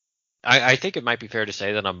I think it might be fair to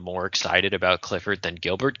say that I'm more excited about Clifford than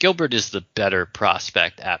Gilbert. Gilbert is the better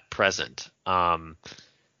prospect at present. But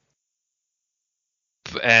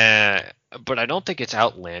I don't think it's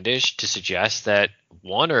outlandish to suggest that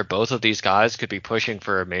one or both of these guys could be pushing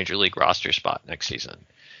for a major league roster spot next season.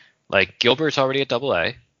 Like, Gilbert's already at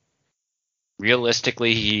Double-A.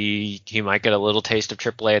 Realistically, he might get a little taste of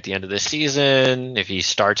Triple-A at the end of this season. If he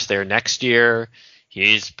starts there next year,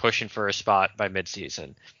 he's pushing for a spot by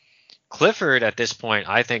midseason. Clifford, at this point,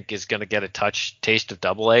 I think is going to get a taste of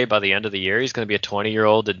Double-A by the end of the year. He's going to be a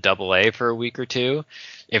 20-year-old in Double-A for a week or two.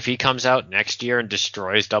 If he comes out next year and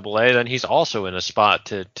destroys Double-A, then he's also in a spot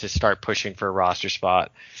to start pushing for a roster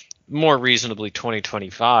spot. More reasonably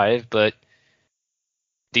 2025, but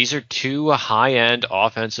these are 2 high-end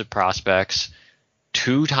offensive prospects,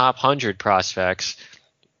 2 top 100 prospects,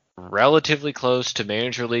 relatively close to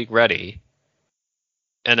Major League ready.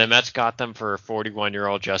 And the Mets got them for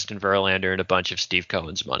 41-year-old Justin Verlander and a bunch of Steve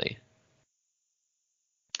Cohen's money.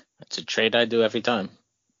 That's a trade I do every time.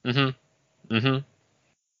 Like,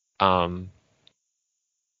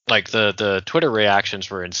 the Twitter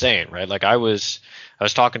reactions were insane, right? Like, I was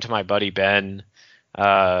talking to my buddy Ben,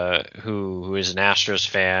 who is an Astros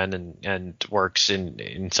fan and works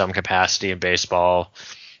in some capacity in baseball.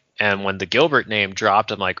 And when the Gilbert name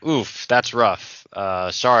dropped, I'm like, oof, that's rough.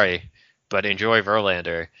 Sorry, but enjoy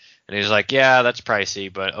Verlander. And he's like, yeah, that's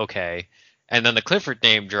pricey, but okay. And then the Clifford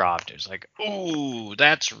name dropped. It's like, ooh,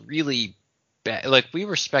 that's really bad. Like, we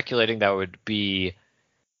were speculating that would be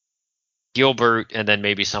Gilbert and then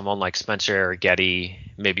maybe someone like Spencer Arrighetti.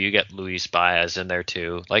 Maybe you get Luis Baez in there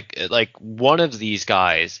too. Like one of these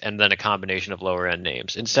guys and then a combination of lower end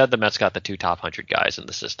names. Instead, the Mets got the 2 top 100 guys in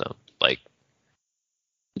the system. Like,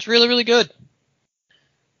 it's really, really good.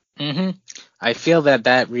 I feel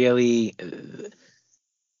that really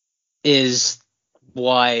is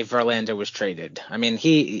why Verlander was traded. I mean,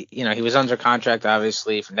 he was under contract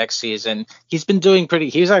obviously for next season. He's been doing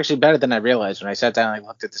he was actually better than I realized when I sat down and I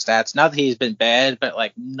looked at the stats. Not that he's been bad, but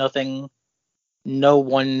like no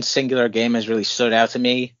one singular game has really stood out to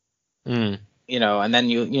me. And then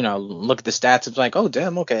you look at the stats, it's like, oh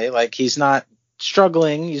damn, okay, like he's not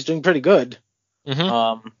struggling, he's doing pretty good.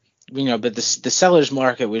 But the sellers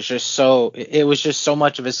market was just so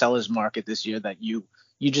much of a sellers market this year that you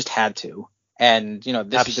just had to. And, this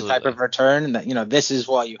Absolutely. Is the type of return that, this is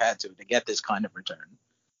why you had to get this kind of return.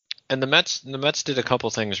 And the Mets did a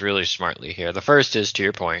couple things really smartly here. The first is, to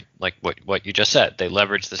your point, like what you just said, they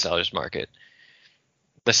leveraged the sellers market.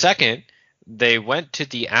 The second, they went to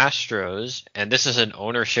the Astros, and this is an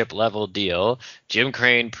ownership level deal. Jim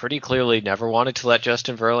Crane pretty clearly never wanted to let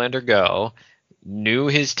Justin Verlander go, knew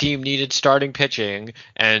his team needed starting pitching,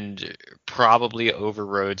 and probably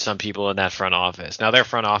overrode some people in that front office. Now, their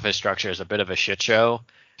front office structure is a bit of a shit show.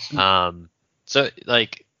 So,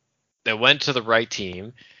 like, they went to the right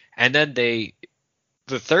team, and then the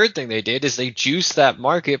third thing they did is they juiced that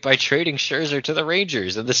market by trading Scherzer to the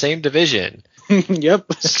Rangers in the same division.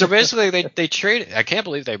 Yep. So basically, they trade. I can't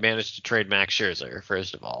believe they managed to trade Max Scherzer,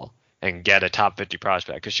 first of all, and get a top 50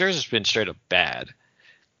 prospect, because Scherzer's been straight up bad.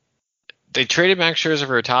 They traded Max Scherzer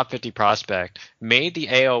for a top 50 prospect, made the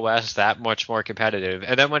AOS that much more competitive,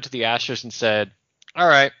 and then went to the Astros and said, all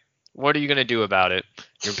right, what are you going to do about it?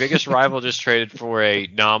 Your biggest rival just traded for a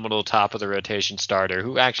nominal top of the rotation starter,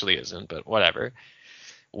 who actually isn't, but whatever.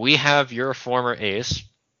 We have your former ace.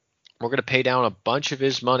 We're going to pay down a bunch of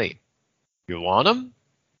his money. You want him?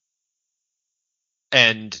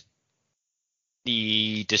 And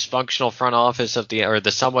the dysfunctional front office of the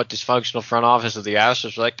somewhat dysfunctional front office of the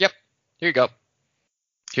Astros were like, yep, here you go.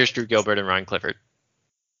 Here's Drew Gilbert and Ryan Clifford.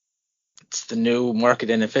 It's the new market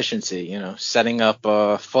inefficiency, setting up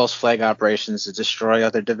false flag operations to destroy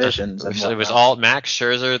other divisions. It was all Max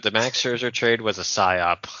Scherzer. The Max Scherzer trade was a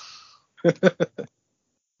psyop.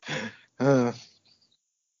 But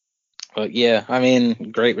yeah, I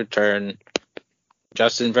mean, great return.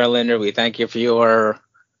 Justin Verlander, we thank you for your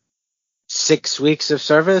 6 weeks of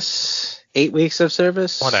service, 8 weeks of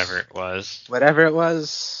service. Whatever it was.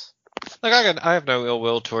 Like, I have no ill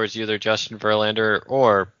will towards either Justin Verlander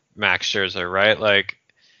or Max Scherzer, right? Like,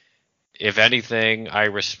 if anything, I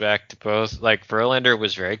respect both. Like, Verlander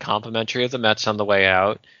was very complimentary of the Mets on the way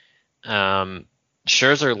out.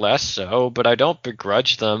 Scherzer less so, but I don't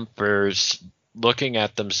begrudge them for looking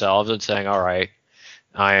at themselves and saying, all right,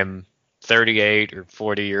 I am 38 or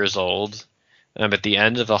 40 years old. I'm at the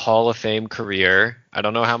end of a Hall of Fame career. I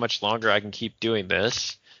don't know how much longer I can keep doing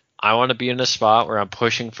this. I want to be in a spot where I'm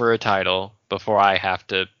pushing for a title before I have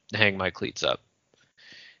to hang my cleats up.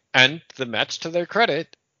 And the Mets, to their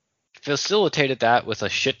credit, facilitated that with a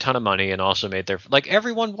shit ton of money and also made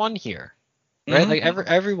everyone won here. Right? Mm-hmm. Like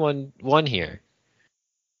everyone won here.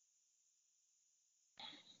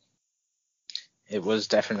 It was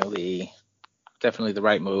definitely the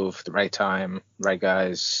right move, the right time, right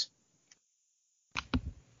guys.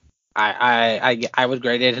 I would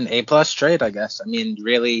grade it an A+ trade, I guess. I mean,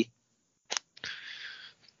 really.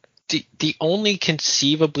 The only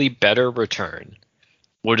conceivably better return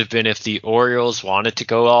would have been if the Orioles wanted to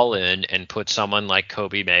go all in and put someone like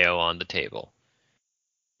Kobe Mayo on the table.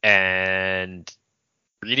 And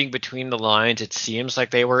reading between the lines, it seems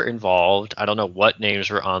like they were involved. I don't know what names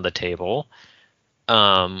were on the table.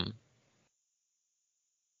 Verlander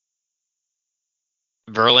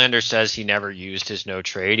says he never used his no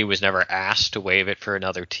trade. He was never asked to waive it for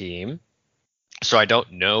another team. So I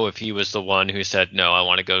don't know if he was the one who said, no, I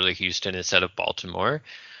want to go to Houston instead of Baltimore.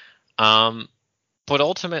 But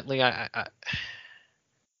ultimately,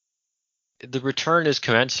 the return is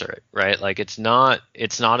commensurate, right? Like, it's not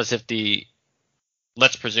as if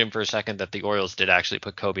let's presume for a second that the Orioles did actually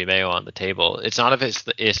put Kobe Mayo on the table. It's not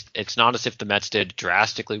as if the Mets did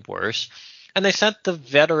drastically worse. And they sent the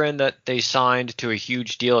veteran that they signed to a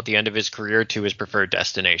huge deal at the end of his career to his preferred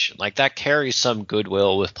destination. Like, that carries some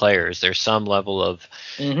goodwill with players. There's some level of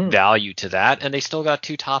value to that, and they still got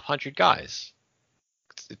 2 top 100 guys.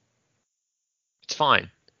 It's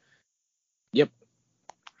fine. Yep.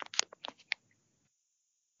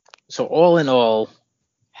 So all in all,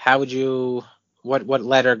 what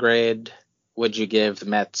letter grade would you give the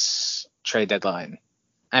Mets trade deadline?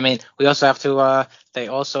 I mean, we also have to. They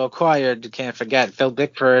also acquired, can't forget, Phil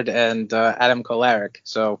Bickford and Adam Kolarek.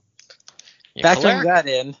 So factoring that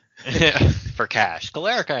in for cash,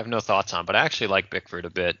 Kolarek I have no thoughts on, but I actually like Bickford a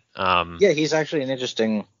bit. Yeah, he's actually an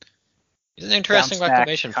interesting. He's an interesting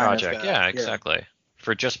reclamation project. Yeah, exactly. Yeah.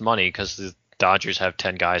 For just money, because the Dodgers have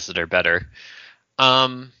 10 guys that are better.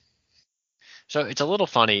 So it's a little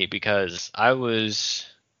funny because I was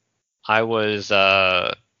kind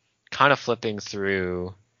of flipping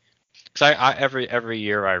through. Because every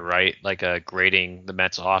year I write like a grading the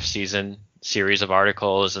Mets off-season series of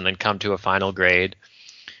articles and then come to a final grade.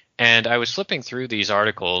 And I was flipping through these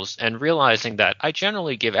articles and realizing that I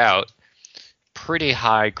generally give out pretty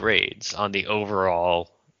high grades on the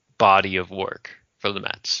overall body of work for the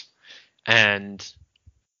Mets. And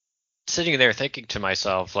sitting there thinking to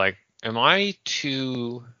myself, like, am I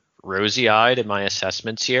too rosy-eyed in my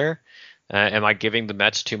assessments here? Am I giving the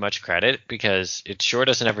Mets too much credit? Because it sure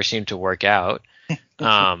doesn't ever seem to work out.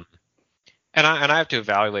 And I have to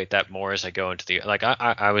evaluate that more as I go into the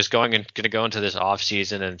I was going to go into this off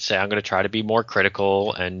season and say I'm going to try to be more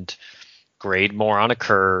critical and grade more on a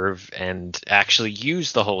curve and actually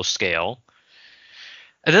use the whole scale.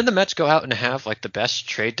 And then the Mets go out and have like the best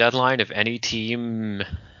trade deadline of any team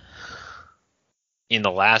in the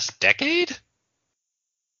last decade.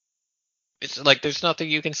 It's like there's nothing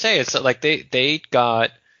you can say. It's like they got,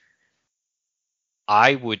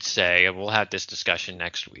 I would say, and we'll have this discussion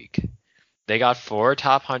next week, They got 4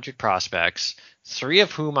 top 100 prospects, 3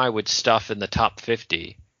 of whom I would stuff in the top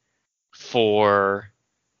 50 for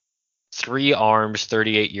 3 arms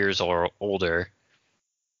 38 years or older,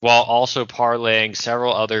 while also parlaying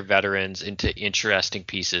several other veterans into interesting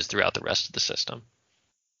pieces throughout the rest of the system.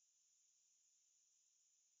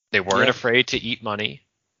 They weren't afraid to eat money.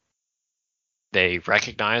 They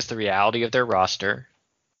recognized the reality of their roster.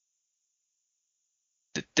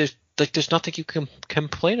 There's nothing you can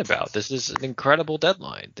complain about. This is an incredible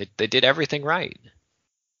deadline. They did everything right.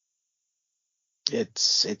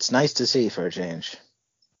 It's nice to see for a change.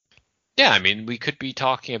 Yeah, I mean, we could be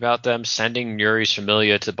talking about them sending Neurys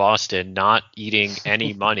Familia to Boston, not eating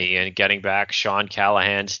any money, and getting back Sean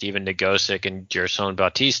Callahan, Steven Nagosic, and Gerson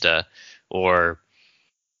Bautista, or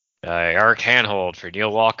Eric Hanhold for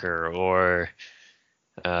Neil Walker, or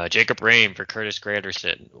Jacob Rahm for Curtis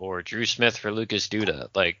Granderson, or Drew Smith for Lucas Duda.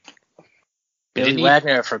 Like Billy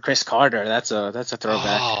Wagner for Chris Carter. That's a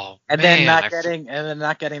throwback. Oh, and man, then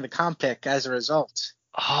not getting the comp pick as a result.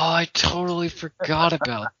 Oh, I totally forgot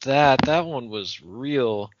about that. That one was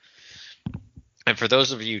real. And for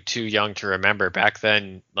those of you too young to remember, back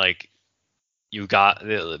then, like, back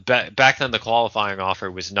then the qualifying offer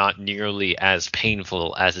was not nearly as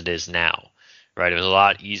painful as it is now, right? It was a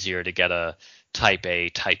lot easier to get a Type A,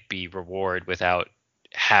 Type B reward without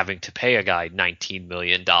having to pay a guy $19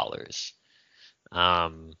 million,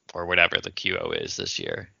 or whatever the QO is this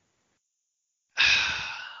year.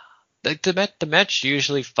 The Mets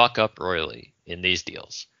usually fuck up royally in these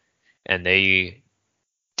deals, and they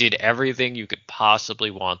did everything you could possibly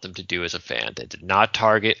want them to do as a fan. They did not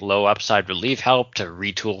target low upside relief help to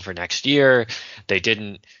retool for next year. They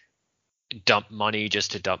didn't dump money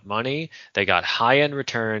just to dump money. They got high-end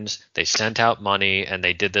returns, they sent out money, and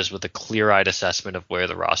they did this with a clear-eyed assessment of where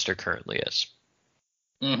the roster currently is.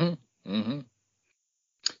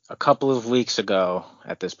 A couple of weeks ago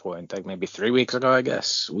at this point, like maybe 3 weeks ago, I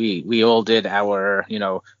guess, we all did our,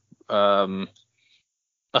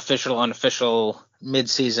 official, unofficial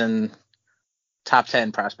mid-season top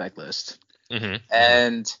 10 prospect list.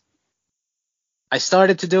 And I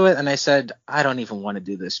started to do it, and I said, I don't even want to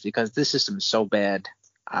do this because this system is so bad.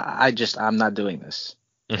 I'm not doing this.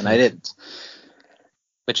 And I didn't,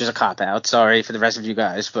 which is a cop-out. Sorry for the rest of you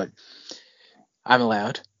guys, but I'm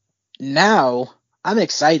allowed. Now I'm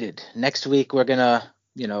excited. Next week we're gonna,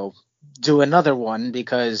 do another one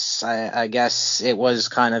because I guess it was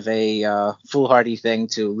kind of a foolhardy thing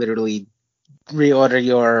to literally reorder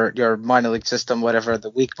your minor league system, whatever, the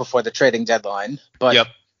week before the trading deadline. But yep.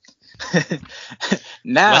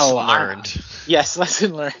 Now lesson learned. Yes,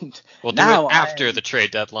 lesson learned. We'll do it after the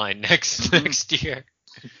trade deadline next year.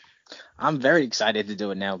 I'm very excited to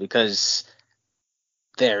do it now because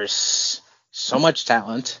there's so much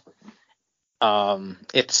talent.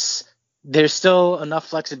 There's still enough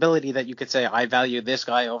flexibility that you could say I value this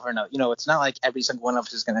guy over another. It's not like every single one of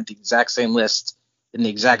us is going to have the exact same list in the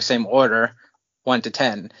exact same order, 1 to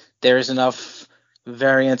 10. There is enough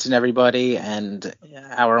variance in everybody and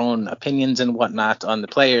our own opinions and whatnot on the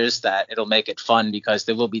players that it'll make it fun because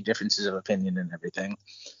there will be differences of opinion and everything.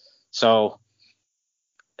 So,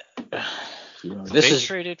 they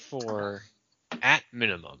traded for, at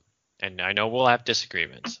minimum, and I know we'll have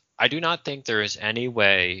disagreements, I do not think there is any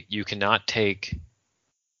way you cannot take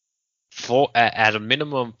at a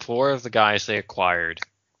minimum 4 of the guys they acquired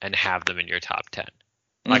and have them in your top 10.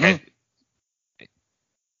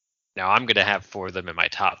 Now I'm going to have 4 of them in my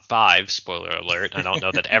top 5, spoiler alert. I don't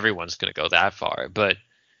know that everyone's going to go that far, but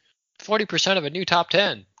 40% of a new top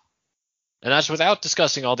 10. And that's without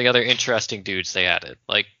discussing all the other interesting dudes they added.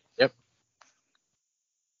 Yep.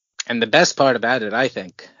 And the best part about it, I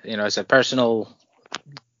think, as a personal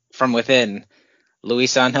from within,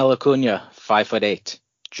 Luis Angel Acuna, 5'8",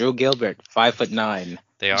 Drew Gilbert, 5'9",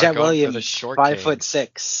 they are Jet going Williams, for the short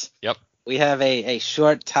 5'6". Yep. We have a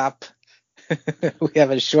short top. We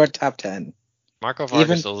have a short top 10. Marco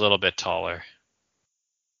Vargas is a little bit taller.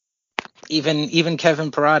 Even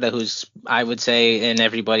Kevin Parada, who's I would say in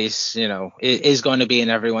everybody's, is going to be in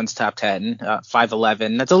everyone's top 10.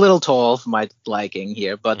 5'11". That's a little tall for my liking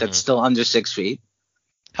here, but that's still under 6 feet.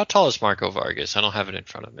 How tall is Marco Vargas? I don't have it in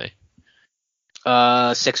front of me.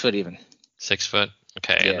 6 foot even. 6 foot?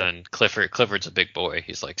 Okay, yeah. And then Clifford's a big boy.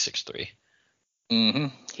 He's like 6'3".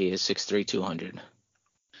 He is 6'3", 200.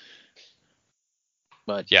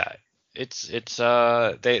 But yeah, it's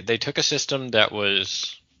they took a system that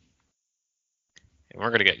was, and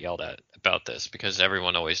we're gonna get yelled at about this because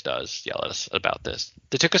everyone always does yell at us about this.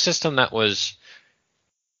 They took a system that was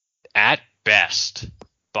at best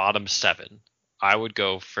bottom 7. I would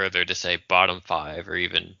go further to say bottom 5 or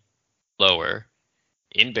even lower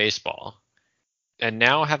in baseball, and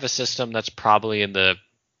now have a system that's probably in the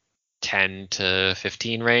 10 to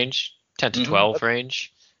 15 range, 10 to 12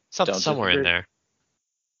 range, somewhere in there.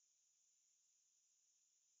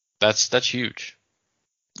 That's huge.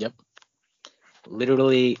 Yep.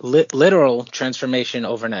 Literally, literal transformation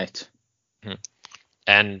overnight. Mm-hmm.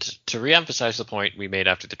 And to reemphasize the point we made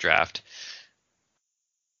after the draft,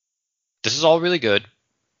 this is all really good.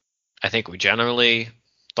 I think we generally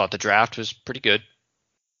thought the draft was pretty good.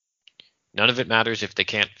 None of it matters if they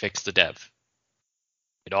can't fix the dev.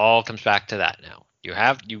 It all comes back to that now.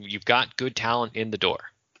 You've got good talent in the door.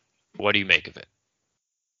 What do you make of it?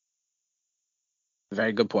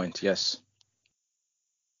 Very good point. Yes.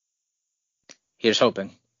 Here's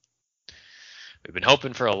hoping. We've been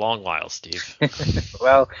hoping for a long while, Steve.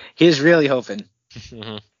 Well, here's really hoping.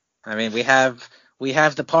 Mm-hmm. I mean, we have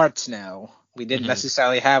the parts now. We didn't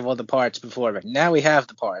necessarily have all the parts before, but now we have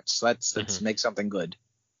the parts. Let's make something good.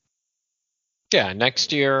 Yeah,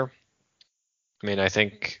 next year. I mean, I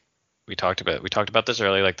think we talked about this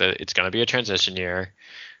earlier. Like it's going to be a transition year.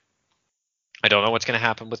 I don't know what's going to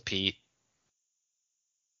happen with Pete.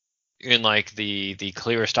 In like the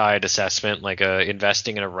clearest eyed assessment, like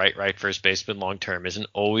investing in a right first baseman long term isn't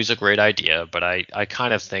always a great idea, but I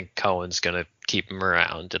kind of think Cohen's gonna keep him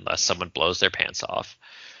around unless someone blows their pants off.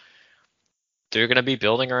 They're gonna be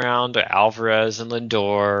building around Alvarez and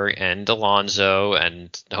Lindor and Alonso,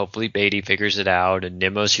 and hopefully Beatty figures it out, and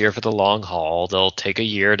Nimmo's here for the long haul. They'll take a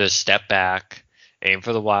year to step back, aim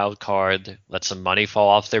for the wild card, let some money fall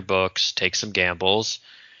off their books, take some gambles,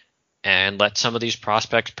 and let some of these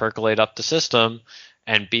prospects percolate up the system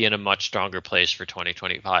and be in a much stronger place for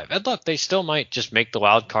 2025. And look, they still might just make the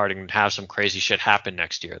wild card and have some crazy shit happen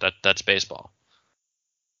next year. That's baseball.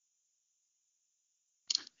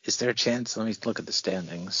 Is there a chance? Let me look at the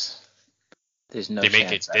standings. There's no chance. They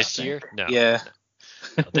make it this year? No. Yeah.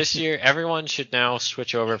 No, this year, everyone should now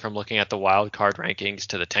switch over from looking at the wild card rankings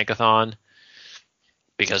to the Tankathon.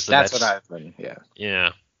 Because that's what I've been, yeah.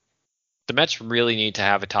 Yeah. The Mets really need to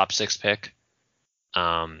have a top 6 pick,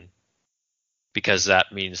 because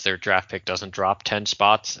that means their draft pick doesn't drop 10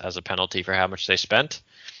 spots as a penalty for how much they spent.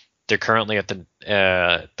 They're currently with the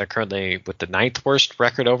 9th worst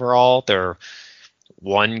record overall. They're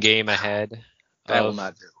 1 game ahead. That will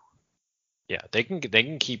not do. Yeah, they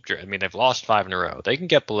can keep. I mean, they've lost 5 in a row. They can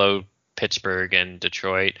get below Pittsburgh and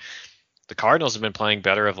Detroit. The Cardinals have been playing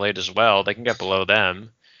better of late as well. They can get below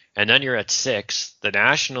them. And then you're at 6. The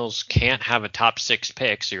Nationals can't have a top 6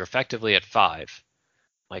 pick, so you're effectively at 5.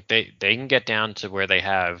 Like they can get down to where they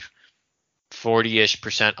have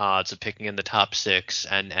 40-ish% odds of picking in the top 6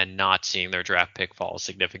 and not seeing their draft pick fall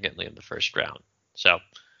significantly in the first round. So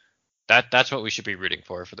that's what we should be rooting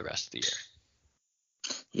for the rest of the year.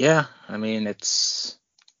 Yeah, I mean, it's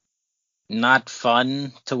not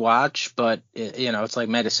fun to watch, but it's like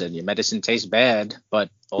medicine. Your medicine tastes bad, but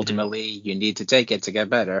ultimately you need to take it to get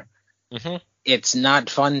better. Mm-hmm. It's not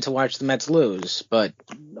fun to watch the Mets lose, but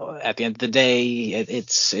at the end of the day,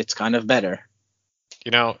 it's kind of better.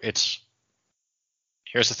 Here's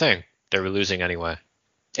the thing: they were losing anyway.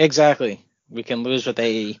 Exactly. We can lose with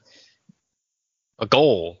a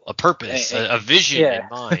goal, a purpose, a vision in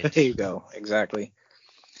mind. There you go. Exactly.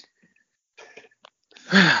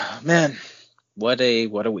 Man, what a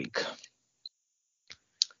week.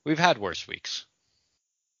 We've had worse weeks.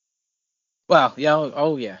 Well, yeah.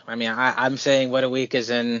 Oh, yeah. I mean, I'm saying what a week is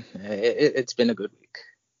in. It's been a good week.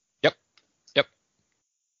 Yep.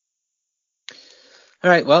 All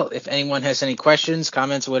right. Well, if anyone has any questions,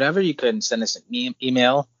 comments, or whatever, you can send us an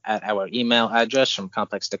email at our email address from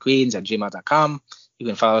complextoqueens@gmail.com. You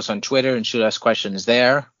can follow us on Twitter and shoot us questions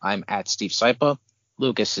there. I'm at Steve Sypa.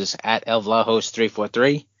 Lucas is at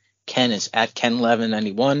elvlajos343. Ken is at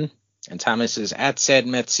Ken1191. And Thomas is at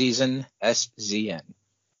SadMetsSeason, SZN.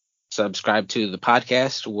 Subscribe to the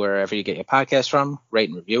podcast wherever you get your podcast from. Rate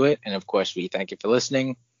and review it. And, of course, we thank you for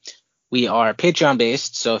listening. We are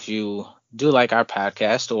Patreon-based, so if you do like our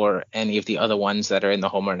podcast or any of the other ones that are in the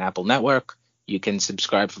Homer and Apple network, you can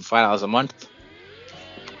subscribe for $5 a month.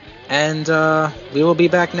 And we will be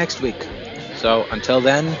back next week. So until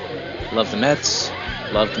then, love the Mets.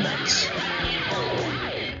 Love the Mets.